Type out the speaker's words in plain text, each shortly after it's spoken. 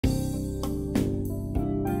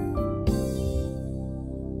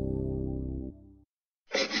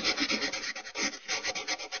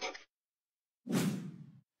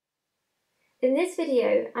In this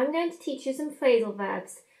video, I'm going to teach you some phrasal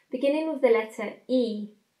verbs beginning with the letter E.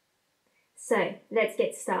 So, let's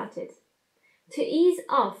get started. To ease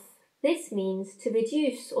off, this means to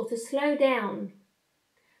reduce or to slow down.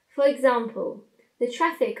 For example, the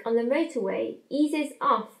traffic on the motorway eases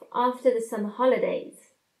off after the summer holidays.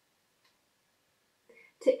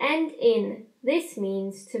 To end in, this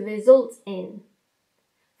means to result in.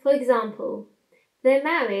 For example, their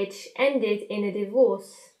marriage ended in a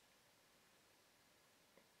divorce.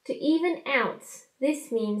 To even out,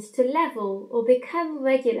 this means to level or become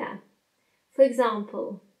regular. For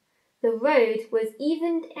example, the road was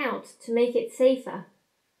evened out to make it safer.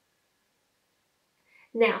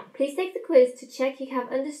 Now, please take the quiz to check you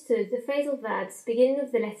have understood the phrasal verbs beginning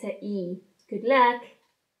with the letter E. Good luck!